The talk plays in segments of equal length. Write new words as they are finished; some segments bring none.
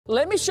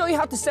Let me show you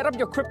how to set up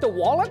your crypto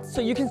wallet so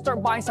you can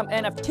start buying some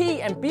NFT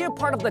and be a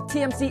part of the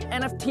TMC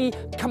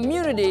NFT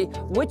community,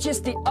 which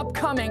is the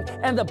upcoming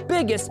and the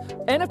biggest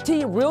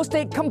NFT real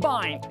estate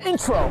combined.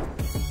 Intro.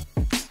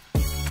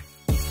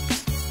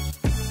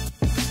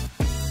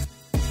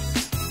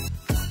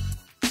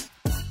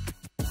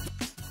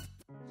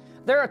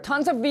 There are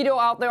tons of video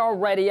out there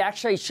already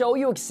actually show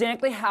you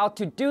exactly how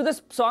to do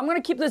this. So I'm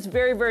gonna keep this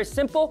very, very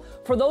simple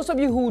for those of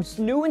you who's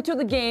new into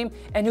the game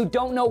and who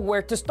don't know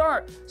where to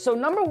start. So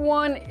number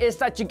one is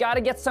that you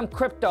gotta get some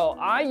crypto.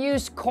 I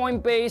use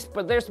Coinbase,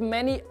 but there's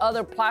many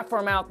other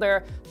platforms out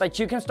there that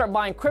you can start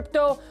buying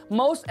crypto.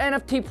 Most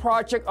NFT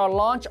projects are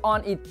launched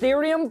on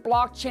Ethereum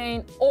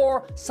blockchain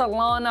or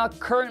Solana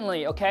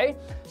currently, okay?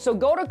 So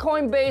go to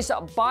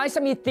Coinbase, buy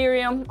some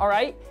Ethereum, all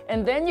right?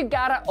 And then you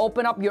gotta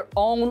open up your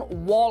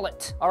own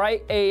wallet, all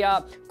right?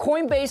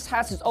 Coinbase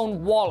has its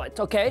own wallet,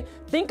 okay?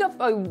 Think of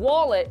a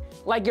wallet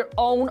like your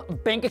own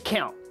bank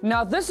account.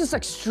 Now, this is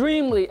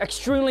extremely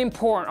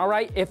important, all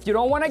right? If you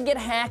don't wanna get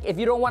hacked, if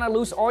you don't wanna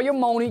lose all your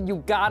money,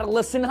 you gotta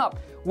listen up.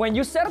 When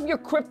you set up your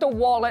crypto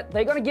wallet,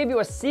 they're gonna give you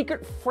a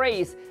secret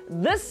phrase.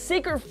 This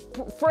secret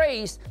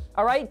phrase,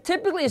 all right,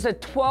 typically is a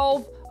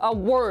 12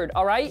 word,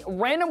 all right?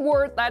 Random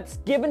word that's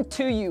given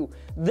to you.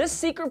 This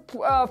secret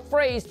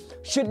phrase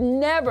should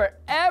never,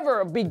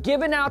 ever be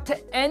given out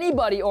to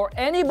anybody, or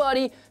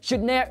anybody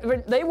should never,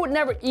 they would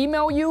never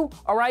email you,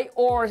 all right?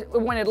 Or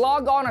when they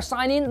log on or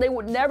sign in, they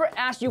would never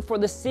ask you for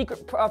the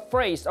secret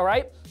phrase, all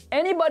right?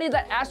 Anybody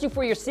that asks you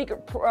for your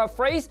secret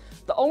phrase,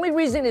 the only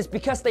reason is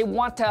because they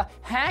want to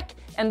hack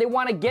and they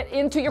want to get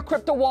into your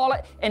crypto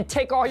wallet and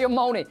take all your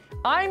money.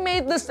 I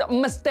made this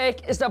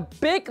mistake. It's a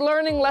big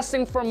learning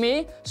lesson for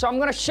me, so I'm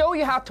going to show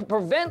you how to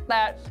prevent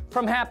that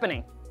from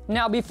happening.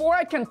 Now, before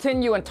I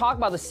continue and talk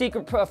about the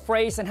secret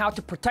phrase and how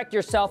to protect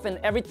yourself and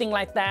everything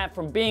like that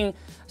from being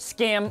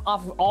scammed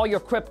off of all your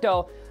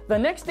crypto, the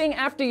next thing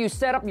after you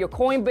set up your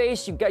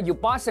Coinbase, you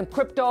buy some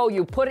crypto,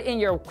 you put it in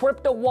your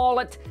crypto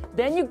wallet,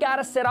 then you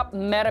gotta set up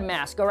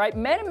Metamask, all right?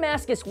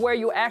 Metamask is where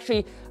you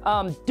actually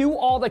do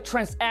all the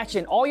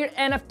transaction. All your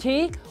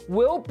NFT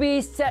will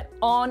be set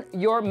on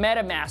your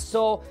Metamask.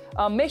 So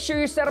make sure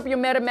you set up your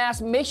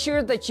Metamask, make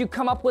sure that you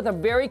come up with a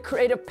very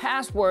creative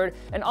password,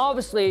 and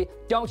obviously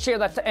don't share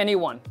that to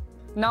anyone.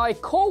 Now, a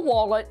cold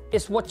wallet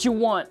is what you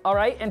want, all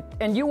right?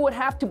 And you would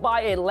have to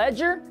buy a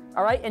ledger,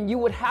 all right? And you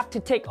would have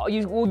to take,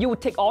 you would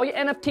take all your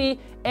NFT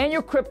and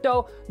your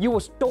crypto, you will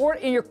store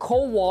it in your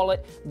cold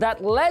wallet.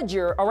 That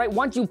ledger, all right,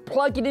 once you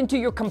plug it into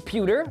your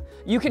computer,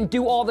 you can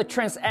do all the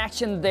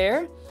transaction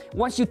there.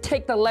 Once you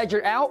take the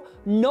ledger out,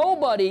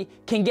 nobody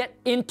can get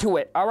into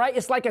it, all right?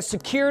 It's like a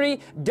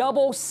security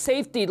double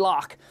safety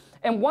lock.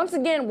 And once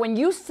again, when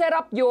you set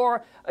up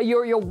your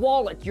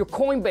wallet, your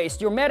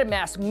Coinbase, your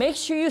Metamask, make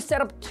sure you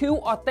set up 2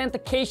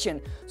 authentication.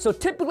 So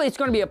typically it's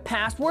gonna be a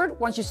password.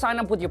 Once you sign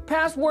up with your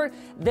password,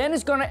 then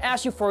it's gonna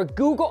ask you for a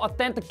Google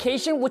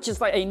authentication, which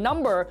is like a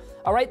number,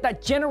 all right,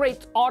 that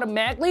generates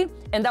automatically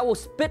and that will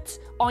spit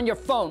on your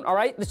phone, all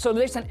right? So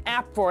there's an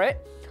app for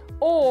it.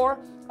 Or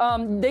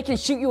they can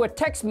shoot you a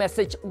text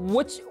message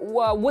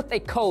with a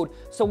code.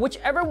 So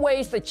whichever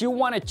ways that you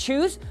want to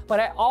choose,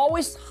 but I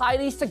always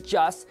highly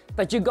suggest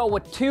that you go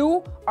with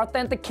 2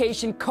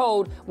 authentication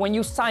code when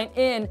you sign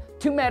in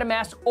to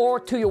MetaMask or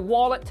to your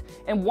wallet.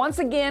 And once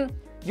again,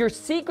 your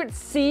secret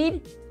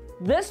seed,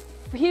 this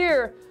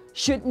here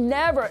should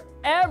never,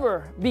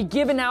 ever be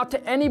given out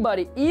to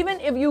anybody, even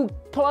if you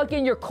plug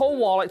in your cold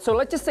wallet. So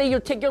let's just say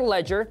you take your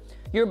ledger,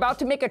 you're about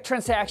to make a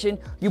transaction,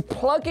 you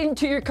plug it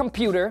into your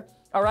computer,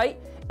 all right?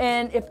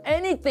 And if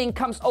anything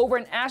comes over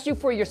and asks you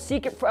for your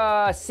secret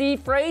seed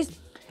phrase,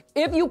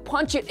 if you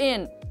punch it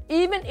in,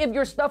 even if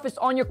your stuff is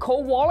on your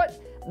cold wallet,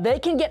 they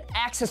can get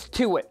access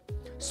to it.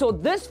 So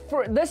this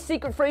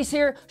secret phrase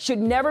here should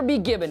never be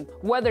given,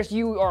 whether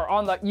you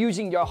are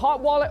using your hot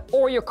wallet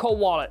or your cold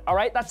wallet, all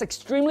right? That's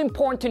extremely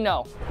important to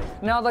know.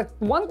 Now, the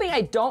one thing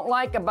I don't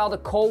like about the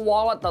cold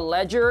wallet, the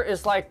ledger,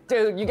 is like,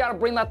 dude, you gotta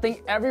bring that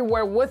thing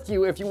everywhere with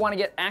you if you wanna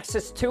get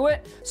access to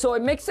it. So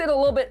it makes it a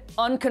little bit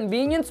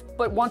inconvenient,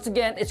 but once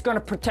again, it's gonna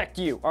protect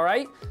you, all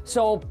right?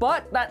 So,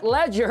 but that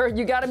ledger,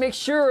 you gotta make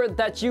sure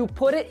that you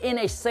put it in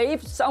a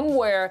safe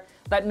somewhere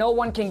that no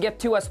one can get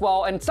to as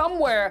well, and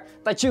somewhere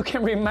that you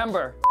can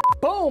remember.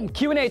 Boom,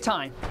 Q&A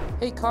time.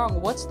 Hey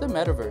Khang, what's the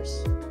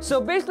metaverse? So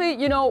basically,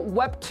 you know,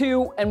 Web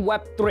 2 and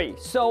Web 3.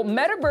 So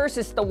metaverse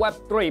is the Web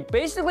 3.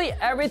 Basically,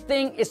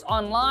 everything is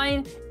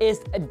online, is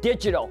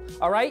digital,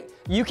 all right?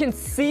 You can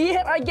see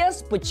it, I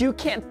guess, but you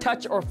can't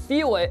touch or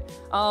feel it.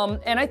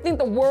 And I think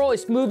the world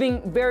is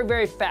moving very,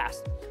 very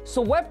fast.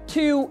 So Web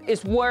 2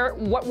 is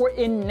what we're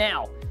in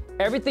now.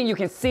 Everything you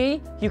can see,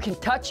 you can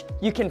touch,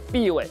 you can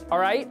feel it, all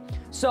right?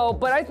 So,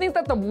 but I think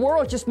that the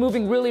world is just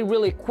moving really,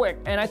 really quick.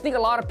 And I think a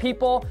lot of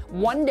people,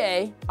 one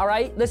day, all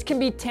right, this can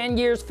be 10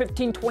 years,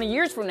 15, 20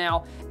 years from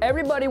now,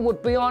 everybody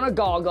would be on a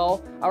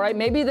goggle, all right?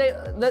 Maybe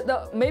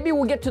maybe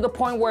we'll get to the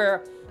point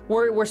where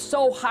we're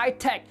so high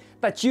tech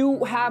that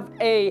you have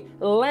a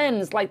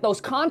lens, like those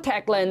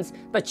contact lens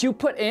that you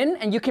put in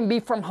and you can be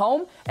from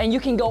home and you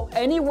can go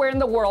anywhere in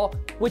the world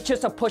with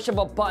just a push of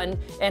a button.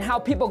 And how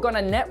people are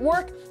gonna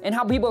network and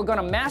how people are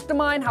gonna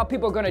mastermind, how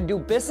people are gonna do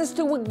business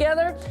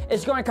together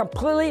is gonna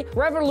completely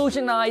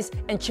revolutionize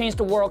and change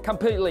the world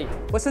completely.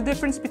 What's the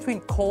difference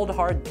between cold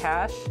hard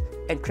cash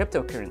and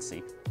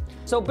cryptocurrency?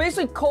 So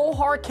basically, cold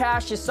hard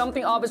cash is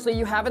something obviously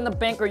you have in the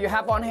bank or you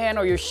have on hand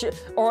or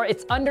or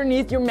it's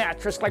underneath your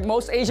mattress, like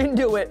most Asians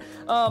do it.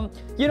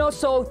 You know,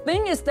 so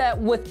thing is that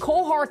with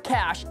cold hard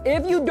cash,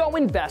 if you don't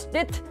invest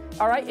it,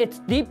 all right, it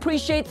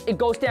depreciates, it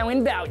goes down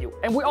in value,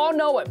 and we all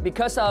know it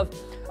because of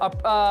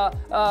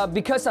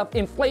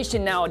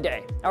inflation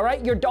nowadays. All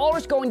right, your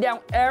dollar's going down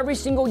every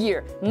single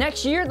year.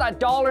 Next year, that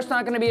dollar's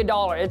not going to be a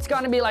dollar. It's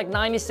going to be like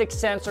 96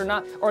 cents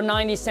or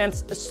 90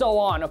 cents, so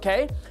on.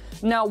 Okay.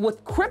 Now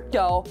with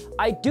crypto,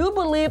 I do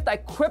believe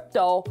that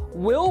crypto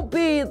will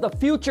be the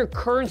future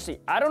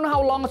currency. I don't know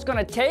how long it's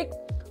gonna take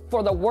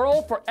for the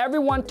world, for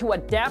everyone to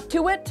adapt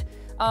to it,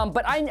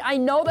 but I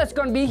know that's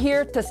gonna be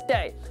here to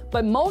stay.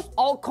 But most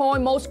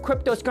altcoin, most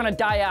crypto is gonna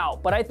die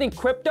out. But I think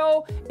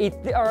Bitcoin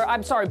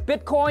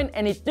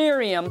and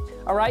Ethereum,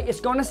 all right,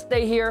 it's gonna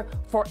stay here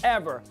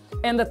forever.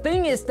 And the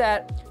thing is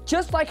that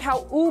just like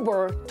how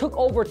Uber took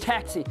over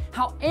taxi,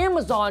 how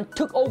Amazon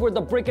took over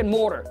the brick and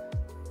mortar,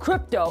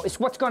 crypto is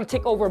what's going to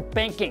take over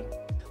banking.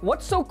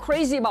 What's so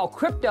crazy about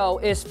crypto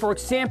is, for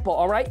example,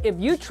 all right, if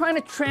you're trying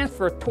to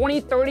transfer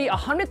 $20, $30,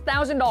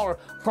 $100,000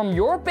 from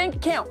your bank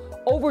account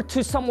over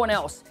to someone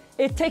else,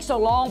 it takes a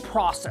long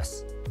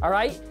process, all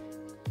right?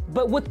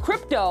 But with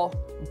crypto,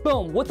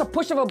 boom, with the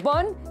push of a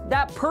button,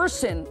 that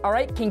person, all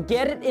right, can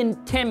get it in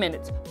 10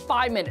 minutes,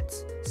 5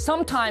 minutes,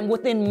 sometime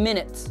within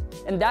minutes.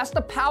 And that's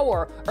the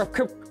power of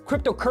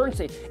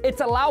cryptocurrency.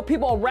 It's allowed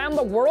people around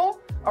the world,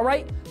 all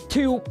right,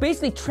 to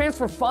basically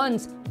transfer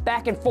funds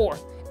back and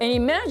forth. And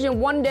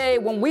imagine one day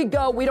when we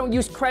don't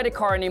use credit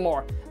card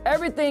anymore.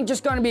 Everything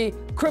just gonna be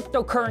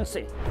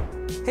cryptocurrency.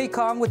 Hey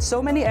Khang, with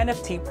so many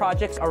NFT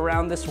projects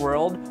around this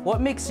world, what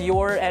makes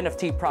your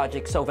NFT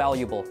project so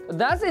valuable?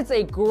 That is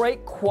a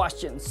great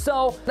question.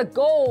 So the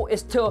goal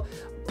is to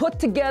put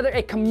together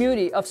a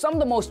community of some of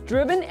the most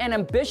driven and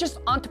ambitious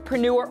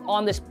entrepreneurs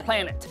on this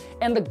planet.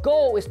 And the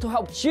goal is to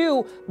help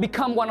you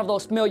become one of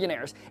those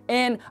millionaires.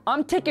 And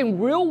I'm taking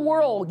real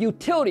world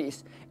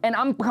utilities and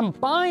I'm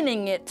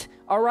combining it,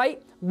 all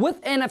right,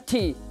 with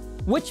NFT,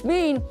 which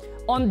means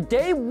on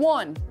day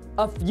one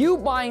of you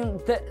buying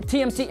the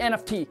TMC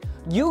NFT,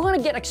 you're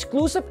gonna get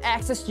exclusive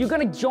access. You're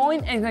gonna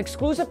join an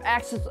exclusive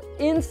access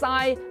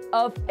inside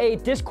of a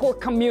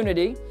Discord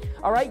community.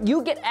 All right,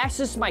 you get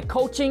access to my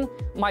coaching,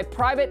 my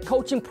private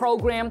coaching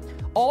program,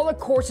 all the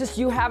courses,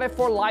 you have it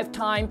for a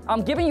lifetime.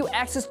 I'm giving you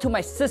access to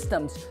my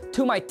systems,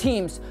 to my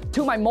teams,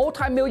 to my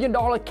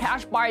multi-million-dollar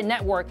cash buyer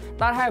network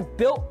that I have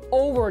built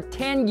over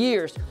 10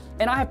 years.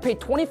 And I have paid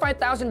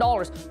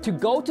 $25,000 to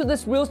go to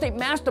this real estate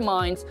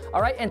masterminds,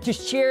 all right, and to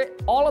share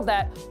all of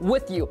that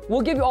with you.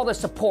 We'll give you all the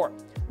support,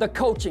 the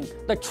coaching,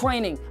 the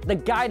training, the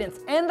guidance,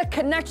 and the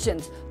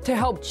connections to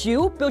help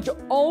you build your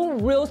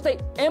own real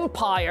estate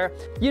empire.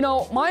 You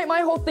know,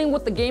 my whole thing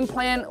with the game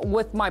plan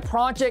with my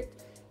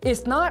project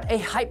is not a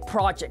hype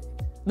project.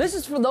 This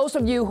is for those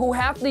of you who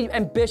have the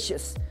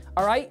ambitious,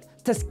 all right,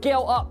 to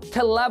scale up,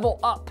 to level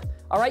up,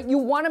 all right? You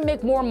wanna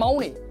make more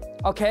money,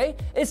 okay?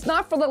 It's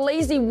not for the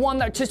lazy one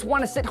that just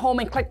wanna sit home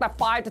and click that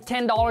 $5 to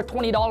 $10,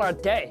 $20 a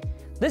day.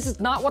 This is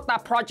not what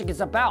that project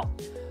is about.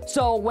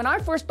 So when I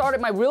first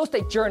started my real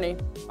estate journey,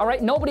 all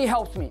right, nobody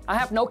helped me. I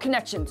have no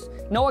connections,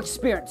 no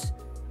experience,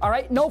 all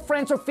right? No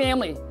friends or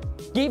family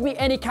gave me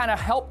any kind of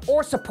help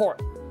or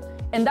support.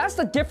 And that's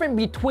the difference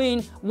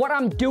between what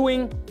I'm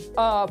doing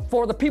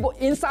for the people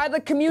inside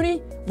the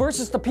community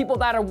versus the people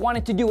that are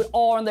wanting to do it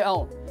all on their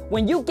own.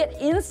 When you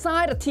get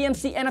inside a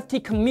TMC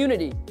NFT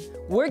community,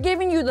 we're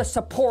giving you the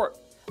support,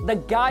 the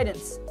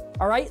guidance,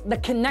 all right, the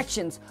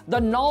connections, the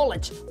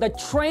knowledge, the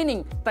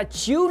training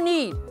that you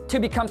need to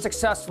become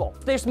successful.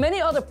 There's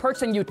many other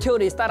perks and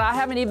utilities that I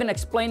haven't even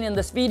explained in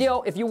this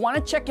video. If you want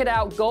to check it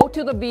out, go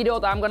to the video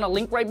that I'm going to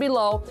link right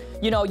below.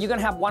 You know, you're going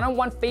to have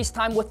one-on-one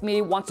FaceTime with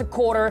me once a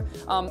quarter.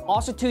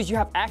 Also, too, you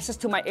have access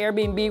to my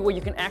Airbnb where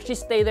you can actually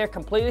stay there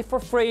completely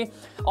for free.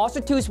 Also,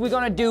 too, we're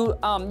going to do,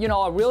 you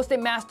know, a real estate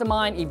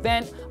mastermind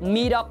event,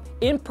 meetup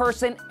in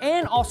person,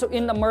 and also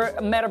in the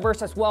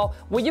metaverse as well,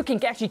 where you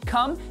can actually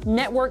come,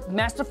 network,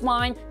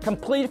 mastermind,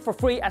 completely for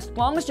free as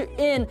long as you're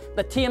in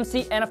the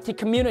TMC NFT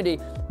community.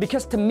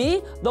 Because to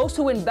me, those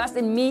who invest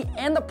in me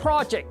and the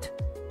project,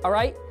 all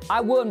right,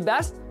 I will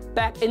invest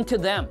back into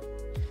them.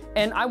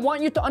 And I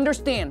want you to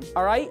understand,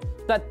 all right,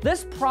 that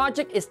this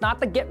project is not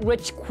to get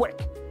rich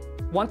quick.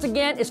 Once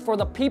again, it's for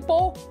the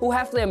people who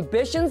have the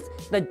ambitions,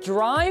 the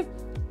drive,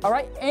 all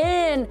right,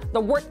 and the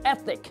work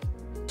ethic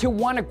to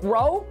want to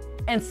grow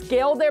and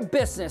scale their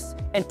business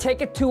and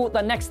take it to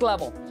the next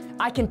level.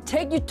 I can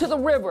take you to the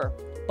river,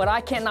 but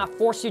I cannot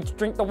force you to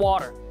drink the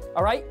water,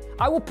 all right?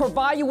 I will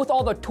provide you with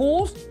all the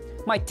tools,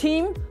 my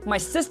team, my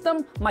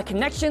system, my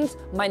connections,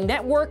 my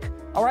network,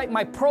 all right,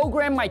 my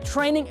program, my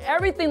training,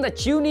 everything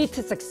that you need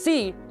to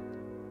succeed.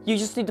 You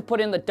just need to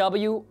put in the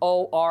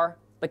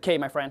W-O-R-K,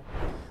 my friend.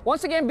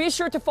 Once again, be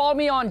sure to follow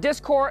me on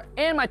Discord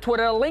and my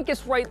Twitter. The link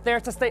is right there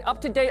to stay up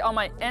to date on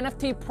my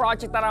NFT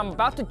project that I'm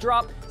about to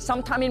drop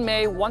sometime in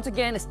May. Once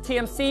again, it's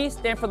TMC,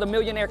 stand for the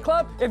Millionaire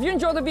Club. If you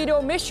enjoyed the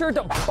video, make sure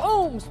to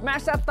boom,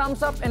 smash that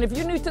thumbs up. And if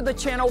you're new to the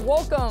channel,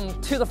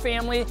 welcome to the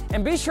family.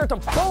 And be sure to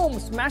boom,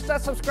 smash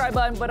that subscribe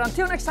button. But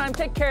until next time,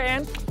 take care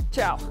and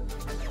ciao.